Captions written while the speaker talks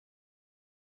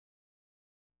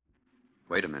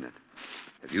Wait a minute.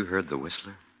 Have you heard the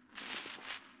whistler?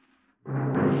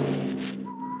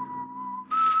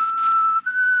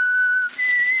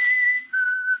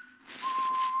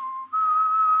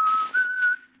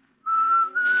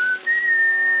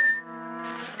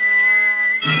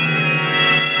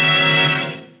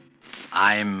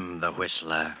 I'm the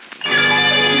whistler.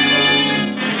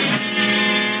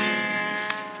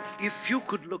 If you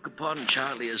could look upon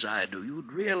Charlie as I do,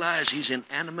 you'd realize he's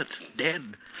inanimate,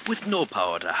 dead, with no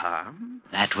power to harm.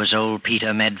 That was old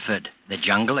Peter Medford, the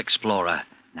jungle explorer,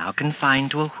 now confined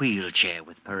to a wheelchair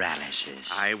with paralysis.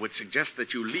 I would suggest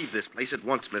that you leave this place at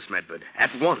once, Miss Medford.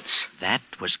 At once. That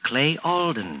was Clay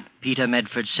Alden, Peter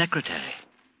Medford's secretary.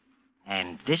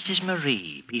 And this is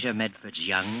Marie, Peter Medford's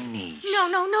young niece.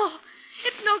 No.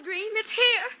 It's no dream. It's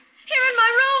here. Here in my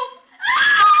room.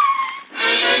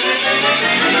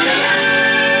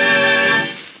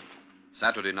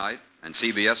 Saturday night, and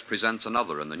CBS presents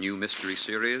another in the new mystery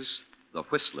series, The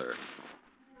Whistler.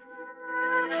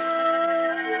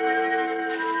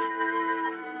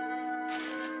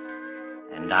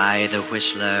 And I, the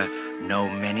whistler, know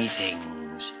many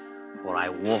things, for I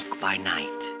walk by night.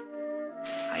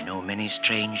 I know many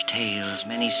strange tales,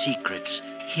 many secrets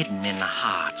hidden in the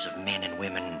hearts of men and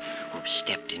women who've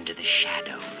stepped into the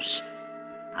shadows.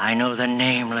 I know the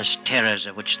nameless terrors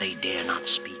of which they dare not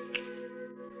speak.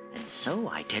 And so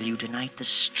I tell you tonight the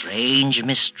strange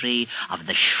mystery of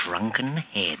the Shrunken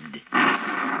Head.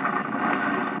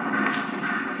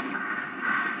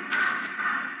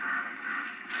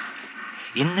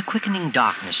 In the quickening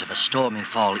darkness of a stormy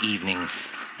fall evening,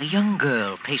 a young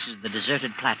girl paces the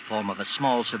deserted platform of a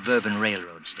small suburban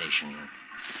railroad station.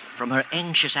 From her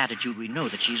anxious attitude, we know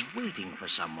that she's waiting for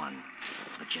someone.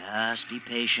 But just be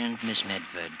patient, Miss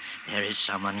Medford. There is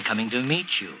someone coming to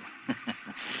meet you.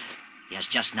 He has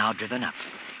just now driven up.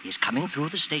 He is coming through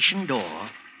the station door,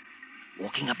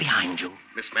 walking up behind you.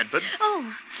 Miss Medford?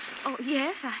 Oh,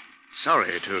 yes,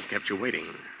 Sorry to have kept you waiting.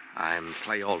 I'm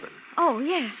Clay Alden. Oh,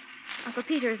 yes. Uncle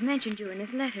Peter has mentioned you in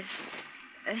his letters.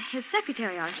 His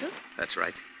secretary, aren't you? That's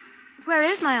right. Where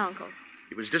is my uncle?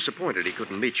 He was disappointed he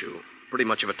couldn't meet you. Pretty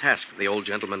much of a task for the old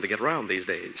gentleman to get around these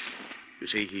days. You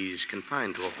see, he's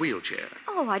confined to a wheelchair.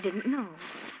 Oh, I didn't know.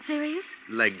 Serious?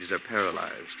 Legs are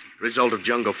paralyzed. Result of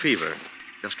jungle fever.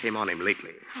 Just came on him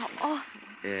lately. How awful.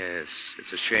 Yes,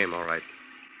 it's a shame, all right.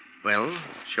 Well,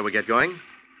 shall we get going?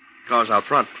 Car's out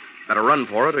front. Better run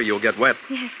for it or you'll get wet.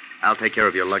 Yes. I'll take care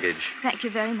of your luggage. Thank you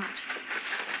very much.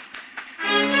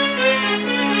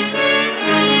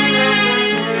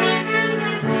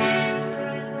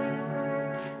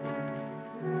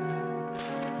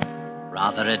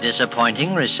 Rather a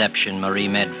disappointing reception, Marie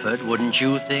Medford, wouldn't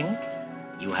you think?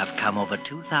 You have come over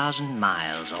 2,000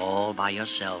 miles all by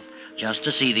yourself just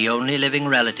to see the only living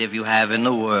relative you have in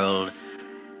the world.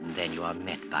 And then you are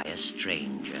met by a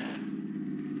stranger.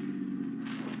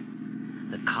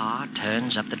 The car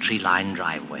turns up the tree-lined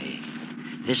driveway.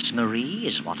 This, Marie,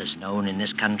 is what is known in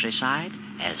this countryside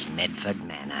as Medford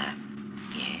Manor.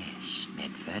 Yes,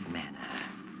 Medford Manor.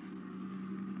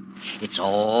 It's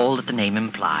all that the name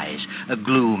implies, a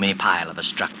gloomy pile of a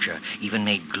structure, even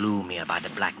made gloomier by the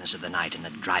blackness of the night and the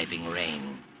driving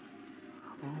rain.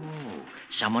 Oh,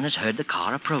 someone has heard the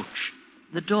car approach.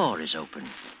 The door is open.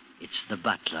 It's the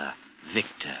butler,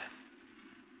 Victor.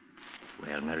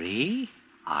 Well, Marie,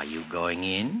 are you going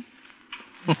in?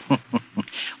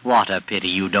 What a pity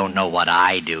you don't know what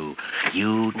I do.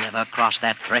 You'd never cross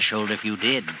that threshold if you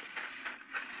did.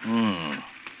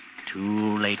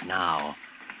 Too late now.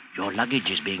 Your luggage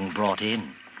is being brought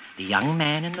in. The young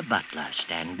man and the butler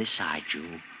stand beside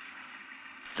you.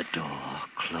 The door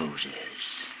closes.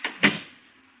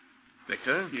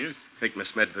 Victor? Yes? Take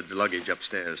Miss Medford's luggage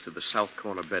upstairs to the south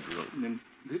corner bedroom.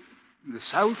 The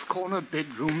south corner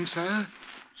bedroom, sir?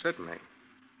 Certainly.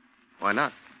 Why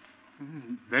not?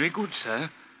 Very good, sir.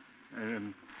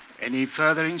 Any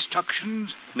further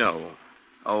instructions? No.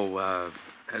 Oh,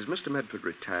 has Mr. Medford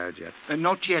retired yet?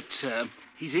 Not yet, sir.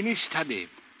 He's in his study.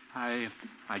 I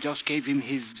just gave him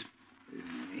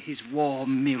his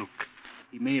warm milk.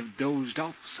 He may have dozed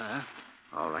off, sir.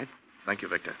 All right. Thank you,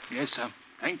 Victor. Yes, sir.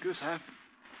 Thank you, sir.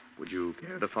 Would you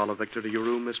care to follow Victor to your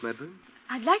room, Miss Medford?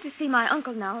 I'd like to see my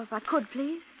uncle now, if I could,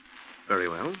 please. Very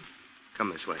well.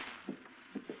 Come this way.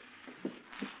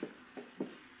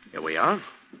 Here we are.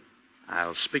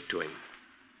 I'll speak to him.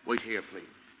 Wait here, please.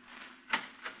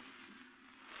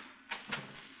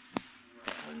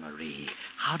 Well, Marie,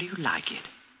 how do you like it?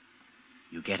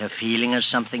 You get a feeling of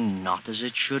something not as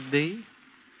it should be?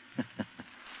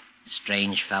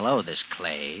 Strange fellow, this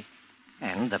Clay.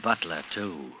 And the butler,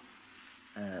 too.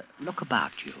 Look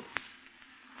about you.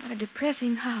 What a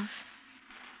depressing house.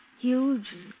 Huge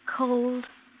and cold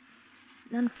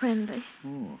and unfriendly.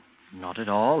 Oh, not at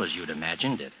all as you'd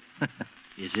imagined it.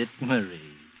 Is it, Marie?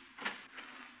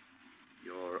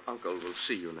 Your uncle will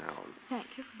see you now. Thank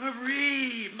you.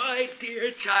 Marie, my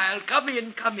dear child, come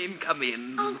in, come in, come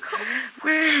in. Uncle.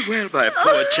 Well, my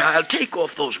poor child, take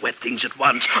off those wet things at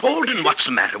once. Alden, what's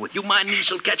the matter with you? My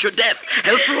niece will catch her death.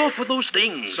 Help her off with those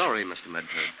things. Sorry, Mr.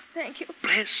 Medford. Thank you.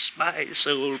 Bless my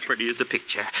soul, pretty as a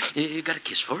picture. You got a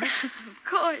kiss for us? Of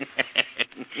course.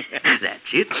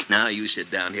 That's it. Now you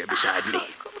sit down here beside me.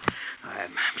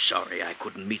 I'm sorry I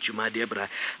couldn't meet you, my dear, but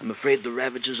I'm afraid the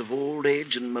ravages of old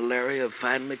age and malaria have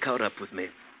finally caught up with me.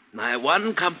 My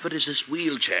one comfort is this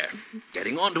wheelchair.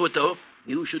 Getting onto it, though,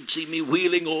 you should see me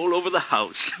wheeling all over the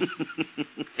house.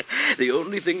 The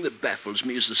only thing that baffles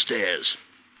me is the stairs.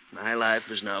 My life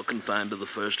is now confined to the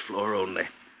first floor only.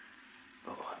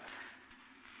 Oh,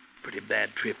 pretty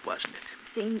bad trip, wasn't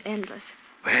it? Seemed endless.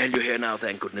 Well, you're here now,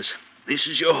 thank goodness. This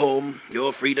is your home.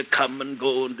 You're free to come and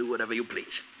go and do whatever you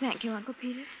please. Thank you, Uncle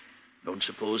Peter. Don't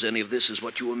suppose any of this is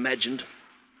what you imagined.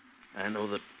 I know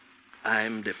that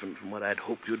I'm different from what I'd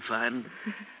hoped you'd find.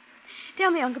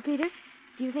 Tell me, Uncle Peter,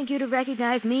 do you think you'd have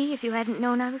recognized me if you hadn't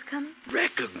known I was coming?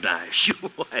 Recognize you?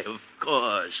 Why, of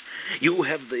course. You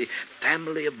have the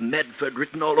family of Medford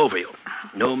written all over you.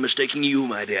 No mistaking you,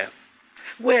 my dear.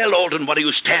 Well, Alden, what are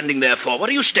you standing there for? What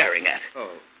are you staring at?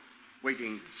 Oh,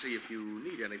 waiting to see if you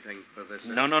need anything for this.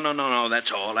 No,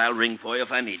 that's all. I'll ring for you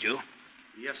if I need you.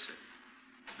 Yes,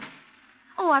 sir.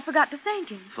 Oh, I forgot to thank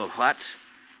him. For what?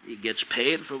 He gets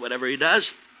paid for whatever he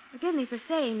does? Forgive me for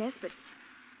saying this, but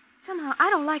somehow I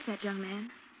don't like that young man.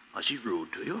 Was he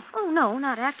rude to you? Oh, no,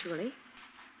 not actually.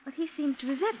 But he seems to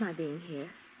resent my being here.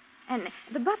 And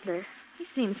the butler, he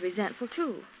seems resentful,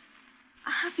 too.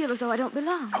 I feel as though I don't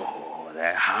belong. Oh,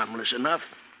 they're harmless enough.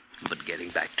 But getting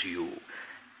back to you,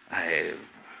 I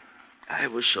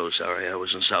was so sorry I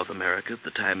was in South America at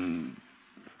the time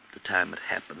it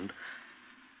happened.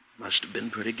 Must have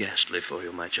been pretty ghastly for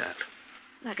you, my child.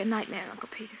 Like a nightmare, Uncle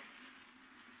Peter.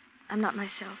 I'm not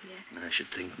myself yet. I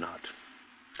should think not.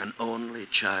 An only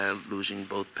child losing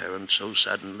both parents so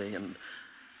suddenly and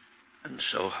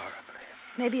so horribly.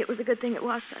 Maybe it was a good thing it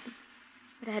was sudden.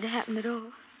 It had to happen at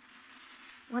all.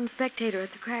 One spectator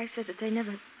at the crash said that they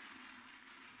never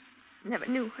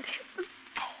knew what happened.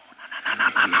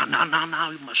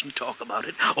 Now, you mustn't talk about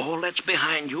it. All that's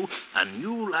behind you. A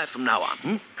new life from now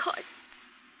on, God.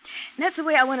 That's the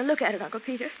way I want to look at it, Uncle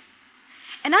Peter.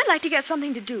 And I'd like to get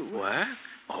something to do. What?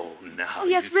 Oh, now. Oh,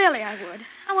 yes, really, I would.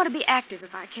 I want to be active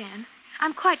if I can.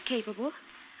 I'm quite capable.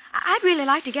 I'd really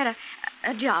like to get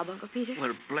a job, Uncle Peter.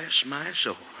 Well, bless my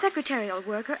soul. Secretarial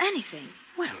work or anything.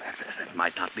 Well, that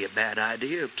might not be a bad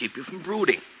idea. Keep you from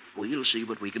brooding. We'll see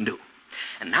what we can do.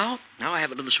 And now I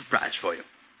have a little surprise for you.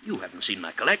 You haven't seen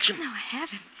my collection. No, I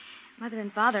haven't. Mother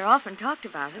and Father often talked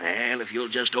about it. Well, if you'll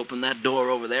just open that door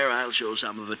over there, I'll show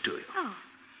some of it to you. Oh,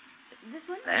 this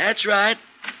one? That's right.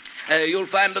 You'll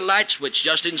find a light switch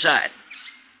just inside.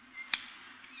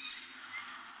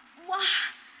 Why,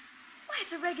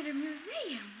 it's a regular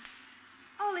museum.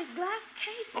 All these glass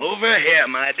cases. Over here,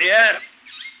 my dear.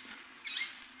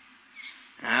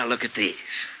 Now, look at these.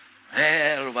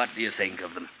 Well, what do you think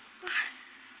of them?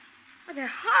 Well, they're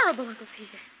horrible, Uncle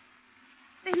Peter.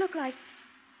 They look like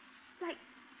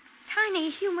tiny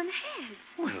human heads.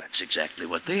 Well, that's exactly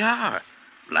what they are.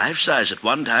 Life-size at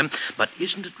one time, but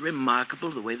isn't it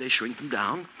remarkable the way they shrink them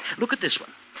down? Look at this one.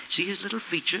 See his little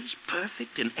features?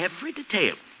 Perfect in every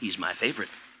detail. He's my favorite.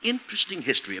 Interesting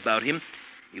history about him.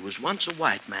 He was once a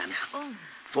white man. Oh.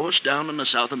 Forced down in the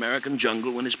South American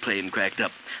jungle when his plane cracked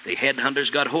up. The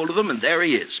headhunters got hold of him, and there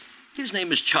he is. His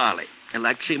name is Charlie. I'd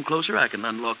like to see him closer. I can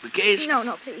unlock the case.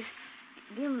 No, please.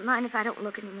 Do you mind if I don't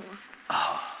look anymore?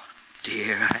 Oh,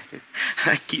 dear,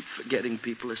 I keep forgetting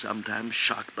people are sometimes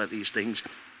shocked by these things.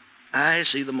 I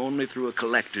see them only through a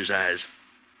collector's eyes.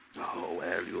 Oh,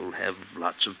 well, you'll have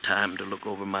lots of time to look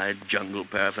over my jungle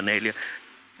paraphernalia.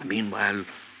 Meanwhile,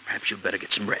 perhaps you'd better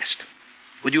get some rest.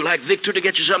 Would you like Victor to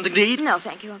get you something to eat? No,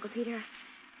 thank you, Uncle Peter.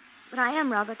 But I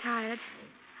am rather tired.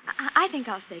 I think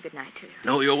I'll say goodnight to you.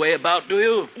 Know your way about, do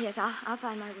you? Yes, I'll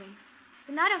find my room.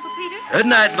 Good night, Uncle Peter. Good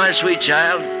night, my sweet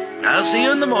child. I'll see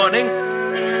you in the morning.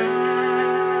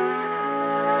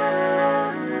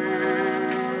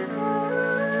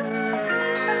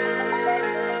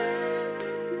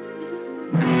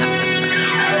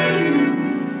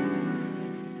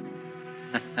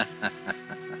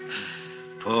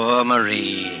 Poor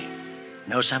Marie.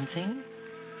 Know something?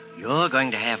 You're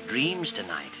going to have dreams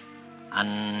tonight.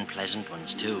 Unpleasant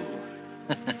ones, too.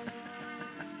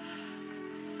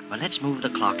 Well, let's move the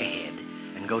clock ahead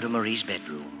and go to Marie's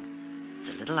bedroom. It's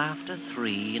a little after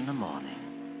 3 in the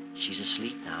morning. She's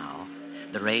asleep now.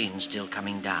 The rain's still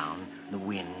coming down. The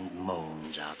wind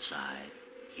moans outside.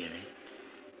 Hear it?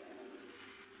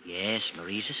 Yes,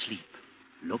 Marie's asleep.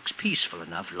 Looks peaceful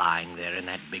enough lying there in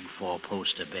that big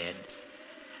 4-poster bed.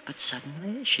 But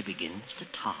suddenly she begins to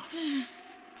toss.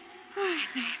 My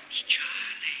name's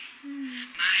Charlie.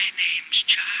 My name's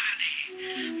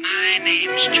Charlie. My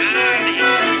name's Charlie.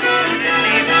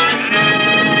 My name's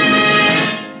Charlie.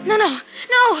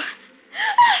 No.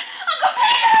 Uncle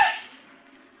Peter!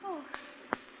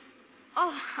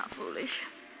 Oh, how foolish.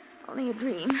 Only a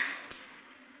dream.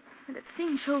 But it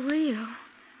seems so real.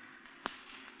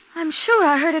 I'm sure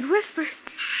I heard it whisper.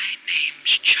 My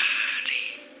name's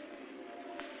Charlie.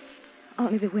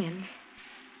 Only the wind.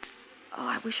 Oh,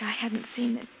 I wish I hadn't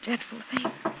seen that dreadful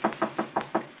thing.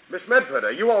 Miss Medford,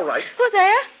 are you all right? Who's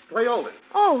there? Clay Olden.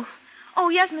 Oh,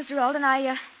 yes, Mr. Alden.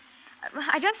 I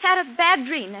just had a bad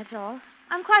dream, that's all.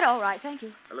 I'm quite all right, thank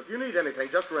you. Well, if you need anything,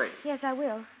 just ring. Yes, I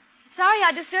will. Sorry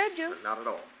I disturbed you. Not at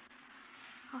all.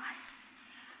 Oh,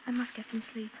 I must get some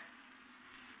sleep.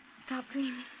 Stop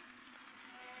dreaming.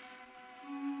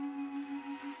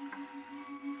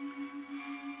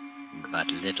 But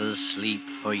little sleep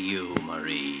for you,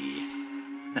 Marie.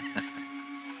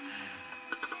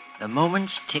 The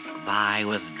moments tick by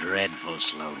with dreadful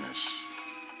slowness.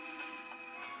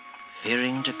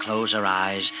 Fearing to close her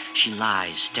eyes, she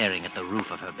lies staring at the roof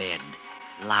of her bed,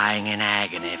 lying in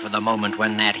agony for the moment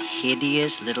when that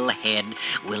hideous little head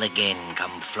will again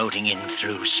come floating in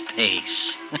through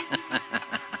space.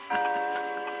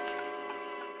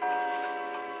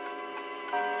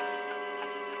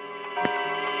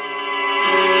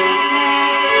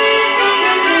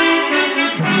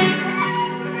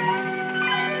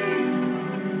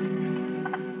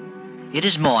 It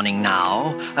is morning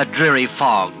now. A dreary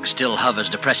fog still hovers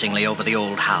depressingly over the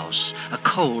old house, a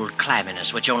cold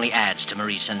clamminess which only adds to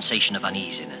Marie's sensation of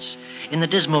uneasiness. In the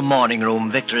dismal morning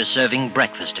room, Victor is serving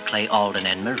breakfast to Clay Alden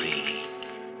and Marie.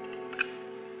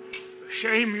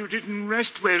 Shame you didn't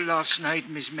rest well last night,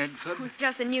 Miss Medford. It's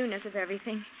just the newness of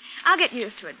everything. I'll get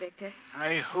used to it, Victor.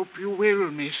 I hope you will,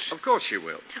 miss. Of course you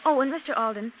will. Oh, and Mr.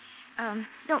 Alden,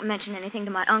 don't mention anything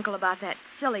to my uncle about that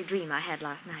silly dream I had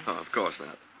last night. Oh, of course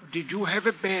not. Did you have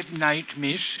a bad night,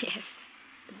 miss? Yes.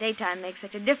 The daytime makes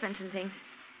such a difference in things.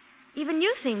 Even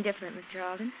you seem different, Mr.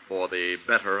 Alden. For the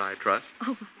better, I trust.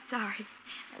 Oh, sorry.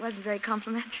 That wasn't very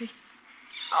complimentary.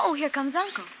 Oh, here comes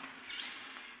Uncle.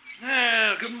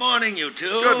 Well, good morning, you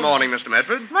two. Good morning, Mr.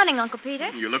 Medford. Morning, Uncle Peter.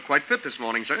 You look quite fit this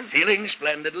morning, sir. Feeling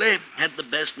splendidly. Had the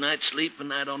best night's sleep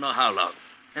in I don't know how long.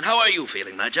 And how are you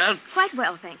feeling, my child? Quite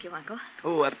well, thank you, Uncle.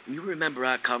 Oh, you remember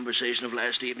our conversation of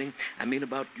last evening? I mean,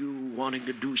 about you wanting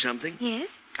to do something? Yes?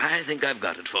 I think I've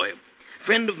got it for you.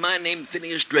 Friend of mine named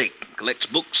Phineas Drake. Collects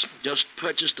books. Just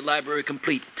purchased a library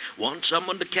complete. Wants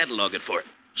someone to catalog it for it.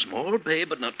 Small pay,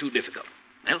 but not too difficult.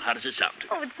 Well, how does it sound?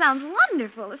 Oh, it sounds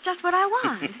wonderful. It's just what I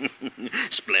want.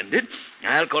 Splendid.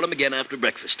 I'll call him again after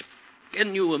breakfast.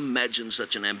 Can you imagine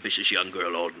such an ambitious young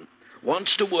girl, Alden?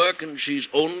 Wants to work, and she's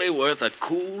only worth a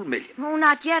cool $1 million. Oh,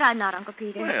 not yet, I'm not, Uncle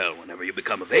Peter. Well, whenever you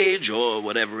become of age, or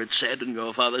whatever it said in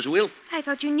your father's will. I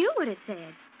thought you knew what it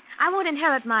said. I won't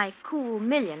inherit my cool $1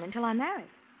 million until I'm married.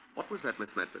 What was that, Miss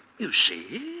Medford? You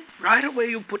see? Right away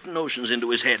you put notions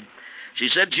into his head. She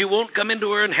said she won't come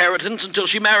into her inheritance until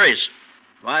she marries.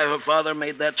 Why her father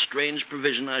made that strange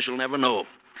provision, I shall never know.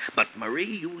 But,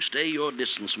 Marie, you stay your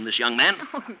distance from this young man.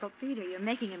 Oh, Uncle Peter, you're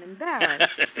making him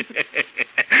embarrassed.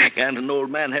 Can't an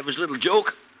old man have his little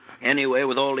joke? Anyway,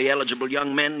 with all the eligible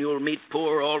young men you'll meet,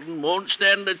 poor Alden won't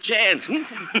stand a chance.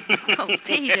 Oh,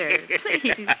 Peter,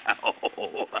 please.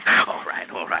 Oh, all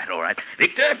right.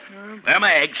 Victor, where are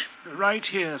my eggs? Right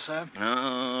here, sir.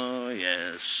 Oh,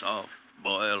 yes,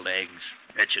 soft-boiled eggs.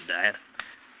 That's your diet.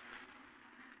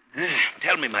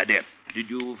 Tell me, my dear, did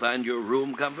you find your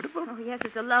room comfortable? Oh, yes,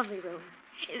 it's a lovely room.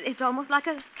 It's almost like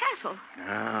a castle.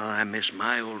 Oh, I miss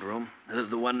my old room,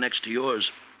 the one next to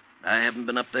yours. I haven't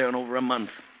been up there in over a month.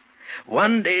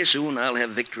 One day soon I'll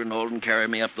have Victor and Alden carry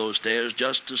me up those stairs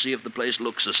just to see if the place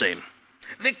looks the same.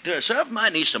 Victor, serve my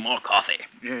niece some more coffee.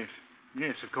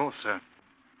 Yes, of course, sir.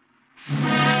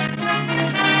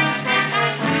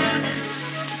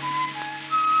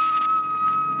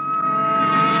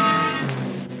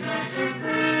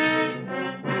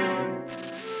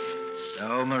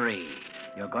 So, Marie,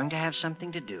 you're going to have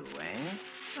something to do, eh?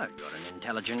 Well, you're an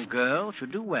intelligent girl.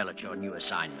 Should do well at your new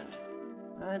assignment.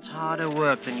 It's harder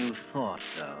work than you thought,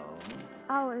 though.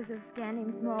 Hours of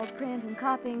scanning small print and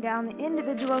copying down the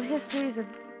individual histories of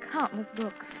countless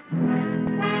books.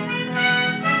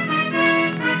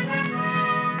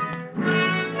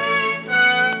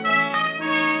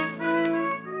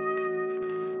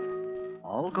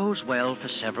 goes well for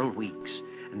several weeks,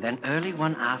 and then early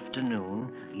one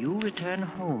afternoon, you return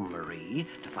home, Marie,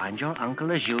 to find your uncle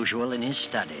as usual in his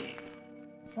study.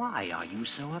 Why are you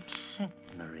so upset,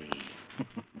 Marie?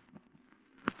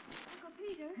 Uncle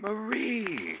Peter.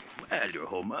 Marie! Well, you're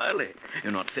home early.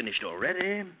 You're not finished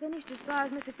already. Finished as far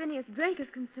as Mr. Phineas Drake is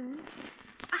concerned.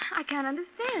 I can't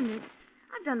understand it.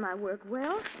 I've done my work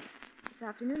well. This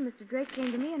afternoon, Mr. Drake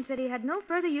came to me and said he had no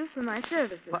further use for my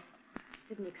services. What?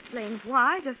 Didn't explain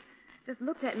why, just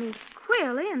looked at me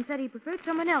queerly and said he preferred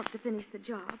someone else to finish the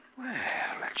job. Well,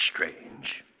 that's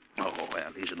strange. Oh,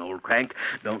 well, he's an old crank.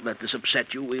 Don't let this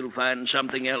upset you. We'll find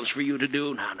something else for you to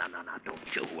do. No, don't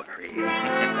you worry.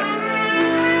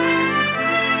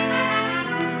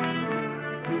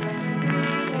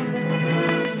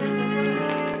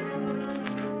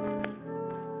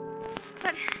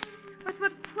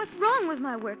 But what's wrong with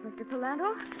my work, Mr.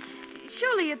 Palando?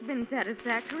 Surely it's been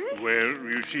satisfactory. Well,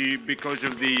 you see, because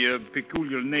of the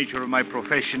peculiar nature of my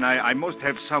profession, I must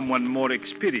have someone more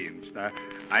experienced.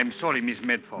 I'm sorry, Miss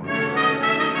Medford.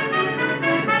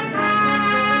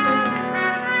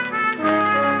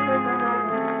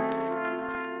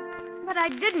 But I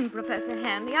didn't, Professor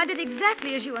Hanley. I did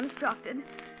exactly as you instructed.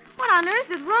 What on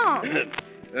earth is wrong?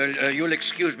 You'll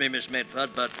excuse me, Miss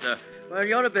Medford, but, well,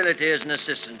 your ability as an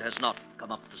assistant has not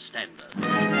come up to standard.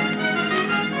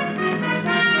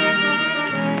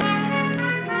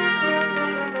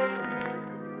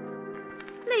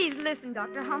 Please listen,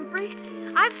 Dr. Humphrey.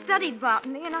 I've studied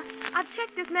botany, and I've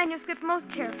checked this manuscript most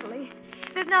carefully.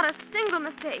 There's not a single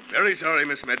mistake. Very sorry,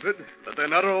 Miss Medford, but they're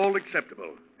not all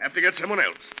acceptable. Have to get someone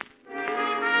else.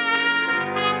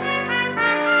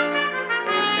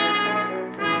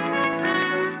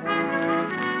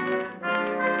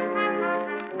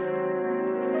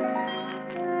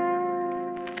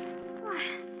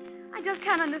 I just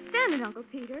can't understand it, Uncle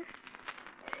Peter.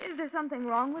 Is there something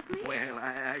wrong with me? Well,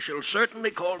 I shall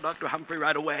certainly call Dr. Humphrey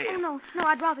right away. Oh, no,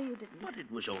 I'd rather you didn't. But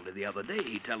it was only the other day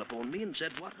he telephoned me and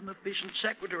said what an efficient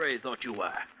secretary he thought you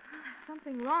were.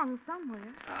 Something wrong somewhere.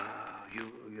 Ah,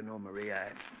 you know, Marie, I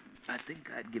think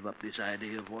I'd give up this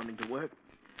idea of wanting to work.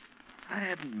 I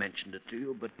haven't mentioned it to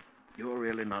you, but you're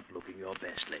really not looking your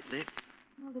best lately.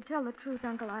 Well, to tell the truth,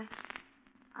 Uncle, I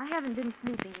haven't been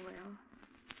sleeping well.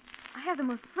 I have the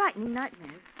most frightening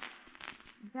nightmares.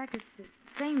 In fact, it's the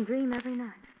same dream every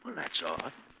night. Well, that's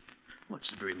odd. What's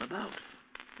the dream about?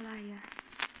 Well,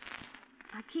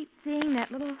 I keep seeing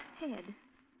that little head.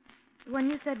 The one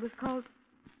you said was called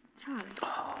Charlie.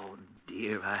 Oh,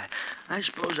 dear, I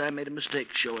suppose I made a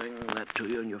mistake showing that to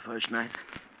you on your first night.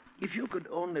 If you could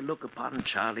only look upon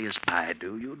Charlie as I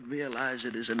do, you'd realize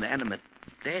it is inanimate,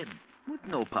 dead, with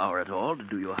no power at all to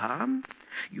do you harm.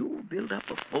 You'll build up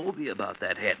a phobia about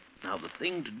that head. Now, the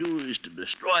thing to do is to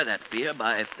destroy that fear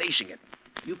by facing it.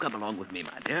 You come along with me,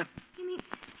 my dear. You mean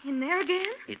in there again?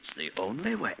 It's the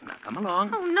only way. Now, come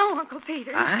along. Oh, no, Uncle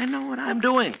Peter. I know what I'm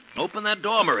doing. Open that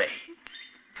door, Marie.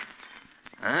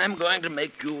 I'm going to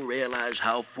make you realize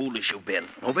how foolish you've been.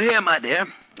 Over here, my dear.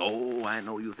 Oh, I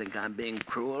know you think I'm being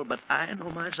cruel, but I know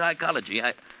my psychology.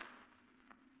 Why,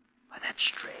 that's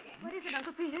strange. What is it,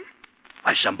 Uncle Peter?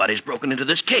 Why, somebody's broken into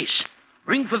this case.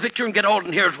 Ring for Victor and get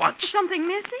Alden here at once. Is something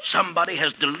missing? Somebody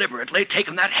has deliberately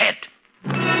taken that head.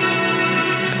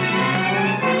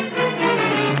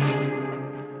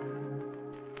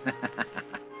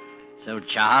 So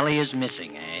Charlie is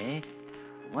missing, eh?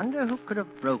 Wonder who could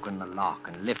have broken the lock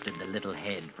and lifted the little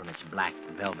head from its black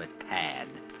velvet pad.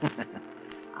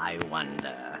 I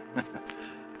wonder.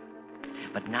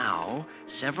 But now,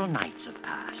 several nights have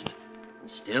passed, and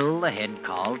still the head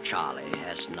called Charlie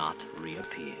has not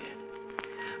reappeared.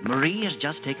 Marie has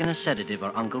just taken a sedative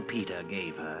her Uncle Peter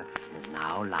gave her and is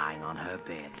now lying on her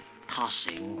bed,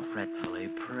 tossing fretfully,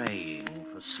 praying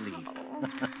for sleep.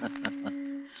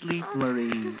 Sleep,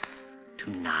 Marie.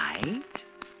 Tonight?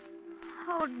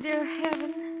 Oh, dear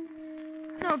heaven.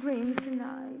 No dreams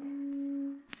tonight.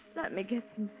 Let me get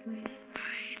some sleep. My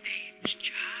name's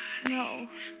Charlie. No.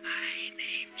 My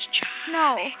name's Charlie.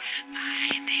 No. My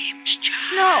name's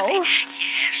Charlie. No.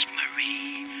 Yes,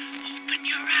 Marie. Open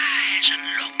your eyes and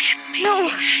look at me. No.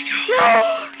 You're No.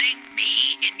 holding me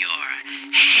in your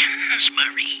hands,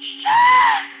 Marie.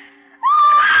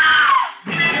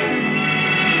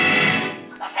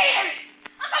 Uncle Peter!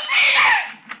 Uncle Peter!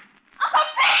 Uncle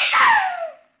Peter!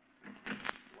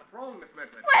 What's wrong, Miss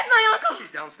Medford? Where's my uncle?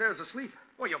 She's downstairs asleep.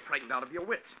 Oh, you're frightened out of your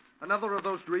wits. Another of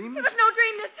those dreams? It was no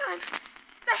dream this time.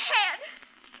 The head.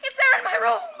 It's there in my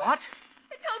room. What?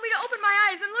 It told me to open my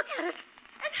eyes and look at it.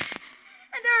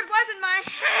 And there it was in my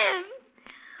hand.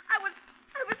 I was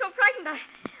so frightened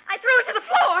I threw it to the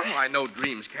floor. Oh, I know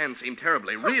dreams can seem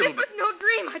terribly Oh, real, this but... was no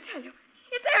dream, I tell you.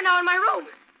 It's there now in my room.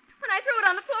 When I threw it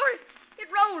on the floor, it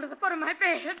rolled to the foot of my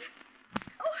bed.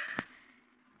 Oh,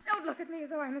 don't look at me as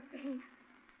though I'm insane.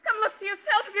 Come look for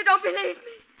yourself if you don't believe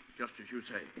me. Just as you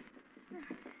say.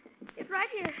 It's right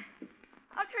here.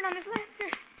 I'll turn on this lamp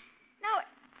here. Now,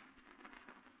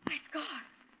 it's gone.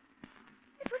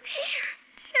 It was here.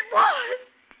 It was.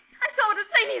 I saw it as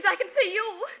plainly as I can see you.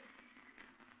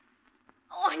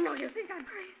 Oh, I know you think I'm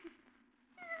crazy.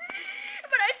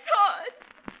 But I saw it.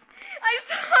 I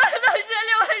saw it. I tell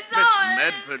you, I saw it. Miss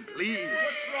Medford, please.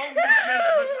 What's wrong, Miss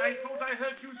Medford? I thought I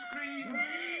heard you scream.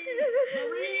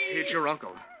 Marie! It's your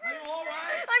uncle. Are you all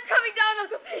right? I'm coming down,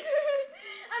 Uncle Peter.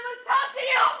 I must talk to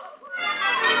you.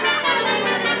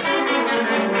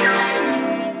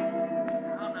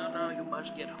 Now, you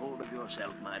must get hold of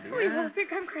yourself, my dear. Oh, you won't think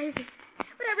I'm crazy.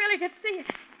 But I really did see it.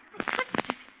 I touched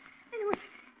it. And it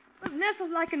was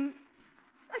nestled like an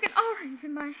orange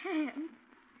in my hand.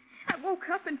 I woke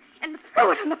up and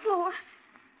threw it on the floor.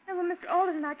 And when Mr.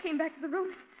 Alden and I came back to the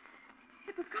room,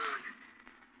 it was gone.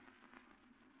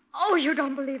 Oh, you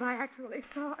don't believe I actually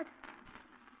saw it.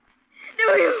 Do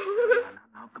you?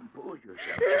 Now, compose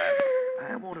yourself,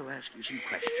 child. I want to ask you some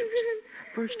questions.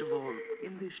 First of all,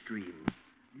 in this dream,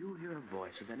 do you hear a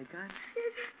voice of any kind?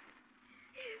 Yes.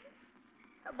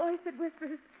 A voice that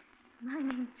whispers, "My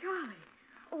name's Charlie,"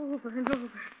 over and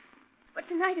over. But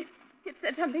tonight it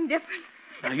said something different.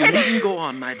 Now, you needn't go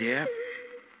on, my dear.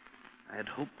 I had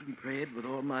hoped and prayed with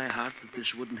all my heart that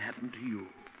this wouldn't happen to you.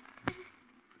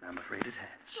 But I'm afraid it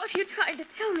has. What are you trying to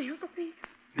tell me, Uncle Pete?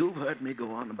 You've heard me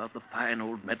go on about the fine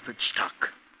old Medford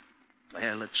stock.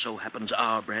 Well, it so happens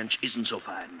our branch isn't so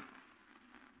fine.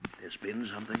 There's been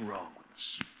something wrong with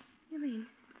us. You mean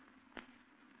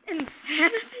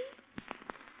insanity?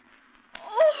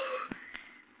 Oh,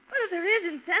 but if there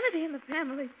is insanity in the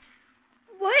family,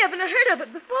 why haven't I heard of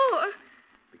it before?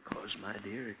 Because, my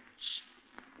dear,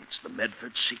 it's the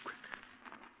Medford secret.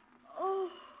 Oh,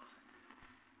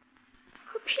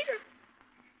 Peter,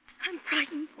 I'm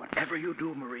frightened. Whatever you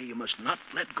do, Marie, you must not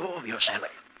let go of yourself.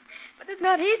 But it's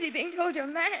not easy being told you're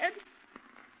mad.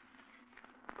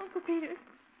 Uncle Peter,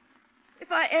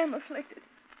 if I am afflicted,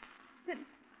 then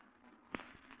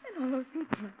all those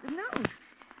people must have known.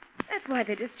 That's why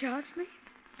they discharged me.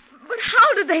 But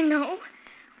how did they know?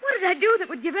 What did I do that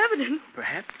would give evidence?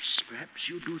 Perhaps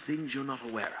you do things you're not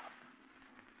aware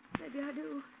of. Maybe I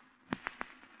do.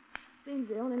 Seems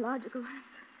the only logical answer.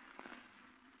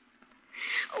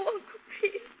 Oh, Uncle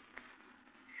Peter,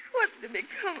 what's to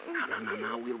become of me?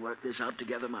 Now, we'll work this out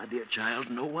together, my dear child.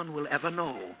 No one will ever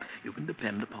know. You can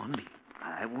depend upon me.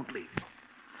 I won't leave you.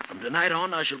 From tonight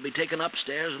on, I shall be taken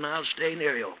upstairs, and I'll stay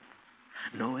near you.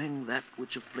 Knowing that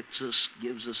which afflicts us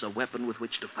gives us a weapon with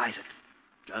which to fight it.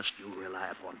 Just you rely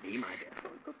upon me, my dear.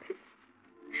 Uncle Peter.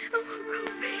 Oh,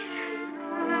 Uncle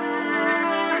Peter.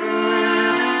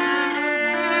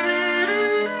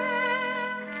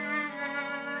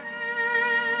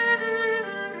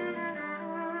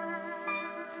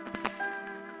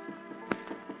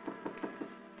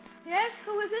 Yes,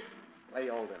 who is it? Clay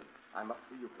Alden. I must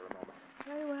see you for a moment.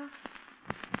 Very well.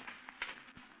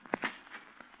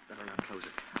 Better not close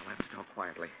it. I'll have to talk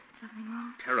quietly. Something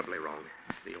wrong? Terribly wrong.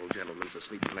 The old gentleman's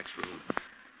asleep in the next room.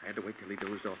 I had to wait till he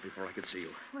dozed off before I could see you.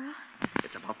 Well,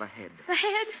 It's about the head. the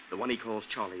head? The one he calls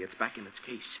Charlie. It's back in its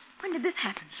case. When did this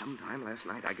happen? Sometime last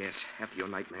night, I guess, after your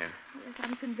nightmare. Yes,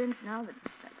 I'm convinced now that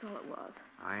that's all it was.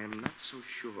 I am not so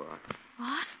sure.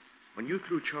 What? When you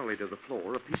threw Charlie to the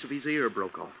floor, a piece of his ear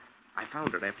broke off. I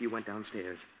found it after you went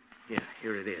downstairs.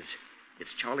 Here it is.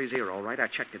 It's Charlie's ear, all right. I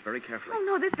checked it very carefully. Oh,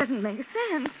 no, this doesn't make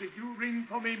sense. Did you ring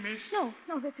for me, miss? No,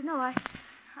 Victor, no,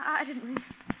 I didn't ring.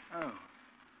 Oh,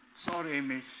 sorry,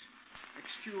 miss.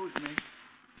 Excuse me.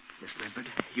 Miss Medford,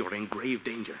 you're in grave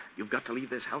danger. You've got to leave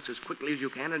this house as quickly as you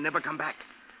can and never come back.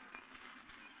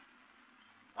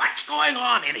 What's going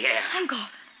on in here? Uncle.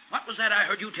 What was that I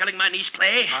heard you telling my niece,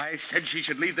 Clay? I said she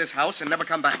should leave this house and never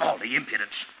come back. All the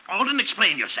impudence. Alden,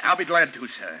 explain yourself. I'll be glad to,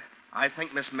 sir. I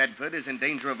think Miss Medford is in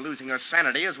danger of losing her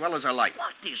sanity as well as her life.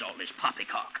 What is all this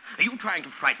poppycock? Are you trying to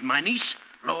frighten my niece?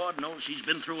 Lord knows she's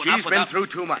been through enough She's been without... through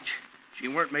too much. If she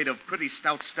weren't made of pretty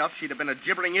stout stuff, she'd have been a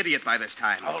gibbering idiot by this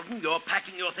time. Alden, you're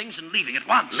packing your things and leaving at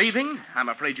once. Leaving? I'm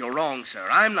afraid you're wrong, sir.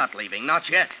 I'm not leaving. Not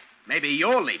yet. Maybe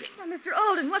you're leaving. Now, Mr.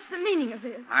 Alden, what's the meaning of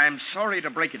this? I'm sorry to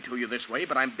break it to you this way,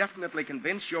 but I'm definitely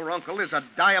convinced your uncle is a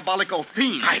diabolical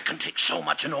fiend. I can take so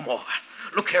much and no more.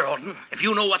 Look here, Alden. If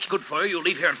you know what's good for you, you'll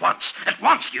leave here at once. At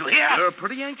once, do you hear? You're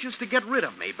pretty anxious to get rid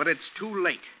of me, but it's too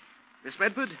late. Miss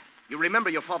Medford, you remember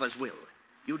your father's will.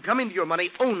 You'd come into your money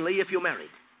only if you married.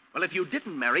 Well, if you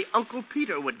didn't marry, Uncle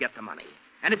Peter would get the money.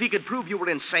 And if he could prove you were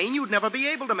insane, you'd never be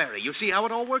able to marry. You see how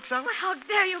it all works out? Why, how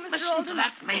dare you, Mr. Listen Alden? to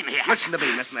that maniac. Listen to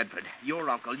me, Miss Medford. Your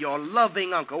uncle, your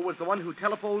loving uncle, was the one who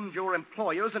telephoned your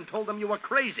employers and told them you were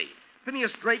crazy.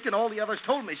 Phineas Drake and all the others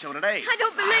told me so today. I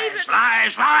don't believe it.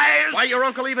 Lies, lies! Why, your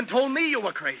uncle even told me you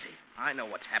were crazy. I know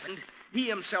what's happened. He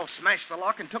himself smashed the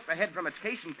lock and took the head from its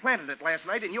case and planted it last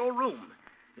night in your room.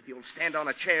 If you'll stand on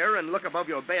a chair and look above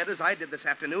your bed as I did this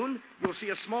afternoon, you'll see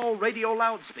a small radio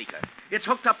loudspeaker. It's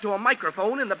hooked up to a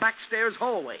microphone in the back stairs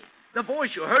hallway. The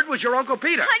voice you heard was your Uncle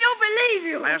Peter. I don't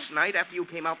believe you. Last night, after you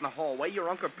came out in the hallway, your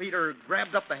Uncle Peter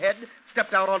grabbed up the head,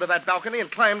 stepped out onto that balcony, and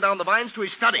climbed down the vines to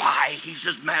his study. Why, he's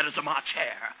as mad as a March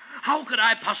hare. How could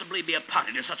I possibly be a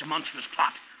party to such a monstrous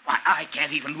plot? Why, I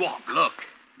can't even walk.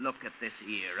 Look at this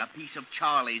ear, a piece of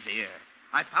Charlie's ear.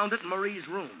 I found it in Marie's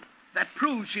room. That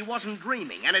proves she wasn't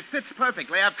dreaming, and it fits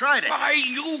perfectly. I've tried it. Why,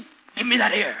 you... Give me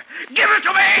that ear. Give it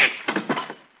to me!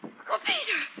 Uncle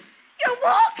Peter, you're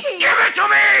walking. Give it to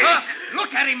me!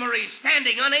 Look at him, Marie,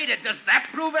 standing unaided. Does that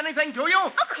prove anything to you?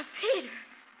 Uncle Peter.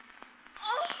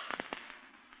 Oh,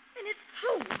 and it's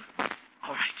true.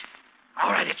 All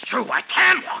right, it's true. I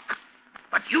can walk.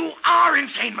 But you are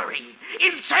insane, Marie.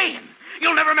 Insane.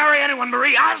 You'll never marry anyone,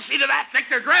 Marie. I'll see to that.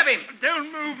 Victor, grab him.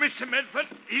 Don't move, Mr. Medford.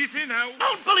 Easy now.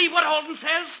 Don't believe what Holden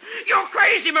says. You're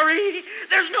crazy, Marie.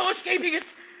 There's no escaping it.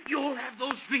 You'll have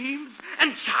those dreams,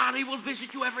 and Charlie will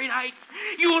visit you every night.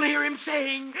 You'll hear him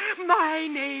saying, "My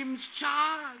name's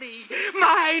Charlie.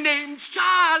 My name's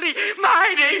Charlie.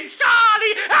 My name's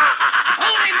Charlie."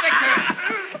 Hold him, Victor.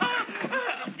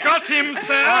 Got him,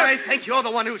 sir. I think you're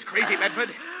the one who's crazy,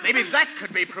 Medford. Maybe that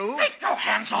could be proved. Take your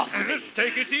hands off me.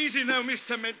 Take it easy now,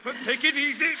 Mr. Medford. Take it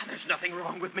easy. There's nothing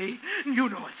wrong with me. You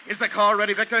know it. Is the car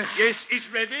ready, Victor? Yes, it's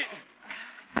ready.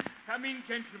 Come in,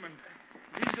 gentlemen.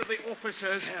 These are the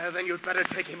officers. Then you'd better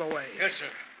take him away. Yes, sir.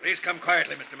 Please come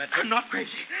quietly, Mr. Medford. I'm not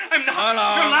crazy. I'm not.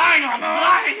 Hello. You're lying on me.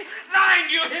 Lying. Lying.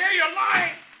 Do you hear? You're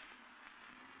lying.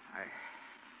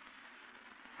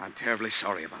 I'm terribly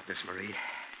sorry about this, Marie.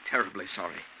 Terribly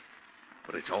sorry.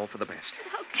 But it's all for the best.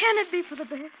 How can it be for the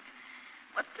best?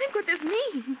 But think what this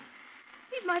means.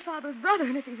 He's my father's brother,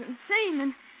 and if he's insane,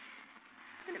 then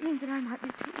it means that I might be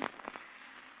too.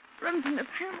 Runs in the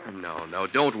family. No,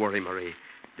 don't worry, Marie.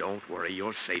 Don't worry.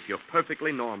 You're safe. You're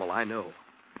perfectly normal, I know.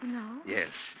 No?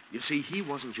 Yes. You see, he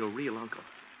wasn't your real uncle.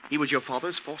 He was your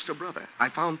father's foster brother. I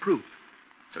found proof.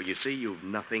 So you see, you've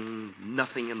nothing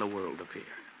in the world to fear.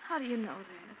 How do you know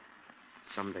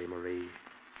that? Someday, Marie,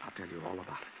 I'll tell you all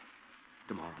about it.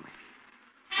 Tomorrow,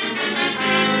 maybe.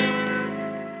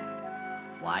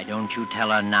 Why don't you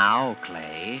tell her now,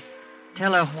 Clay?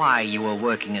 Tell her why you were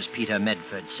working as Peter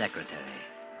Medford's secretary.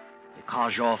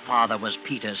 Because your father was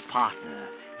Peter's partner,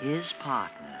 his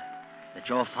partner. That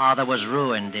your father was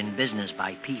ruined in business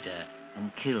by Peter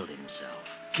and killed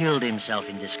himself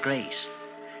in disgrace.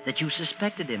 That you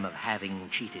suspected him of having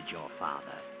cheated your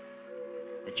father.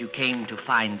 That you came to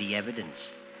find the evidence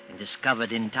and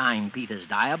discovered in time Peter's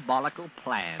diabolical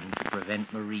plan to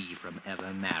prevent Marie from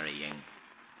ever marrying.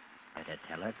 Better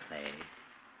tell her,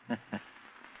 Clay.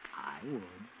 I would.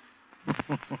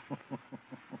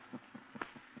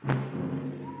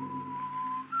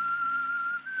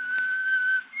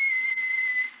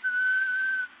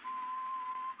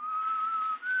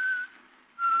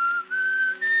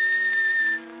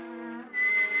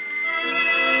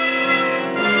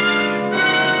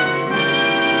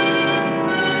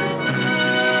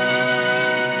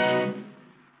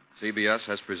 CBS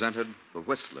has presented The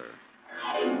Whistler.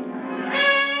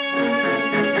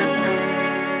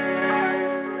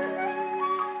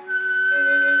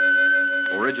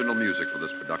 Original music for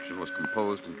this production was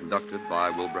composed and conducted by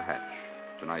Wilbur Hatch.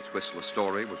 Tonight's Whistler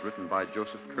story was written by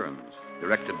Joseph Kearns,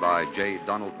 directed by J.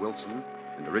 Donald Wilson,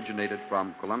 and originated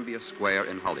from Columbia Square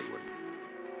in Hollywood.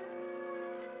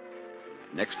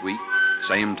 Next week,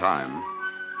 same time,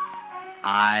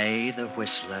 I, the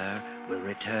Whistler, will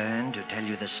return to tell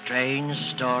you the strange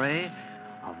story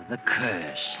of the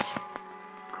cursed.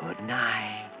 Good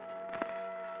night.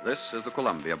 this is the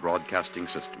Columbia Broadcasting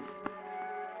System.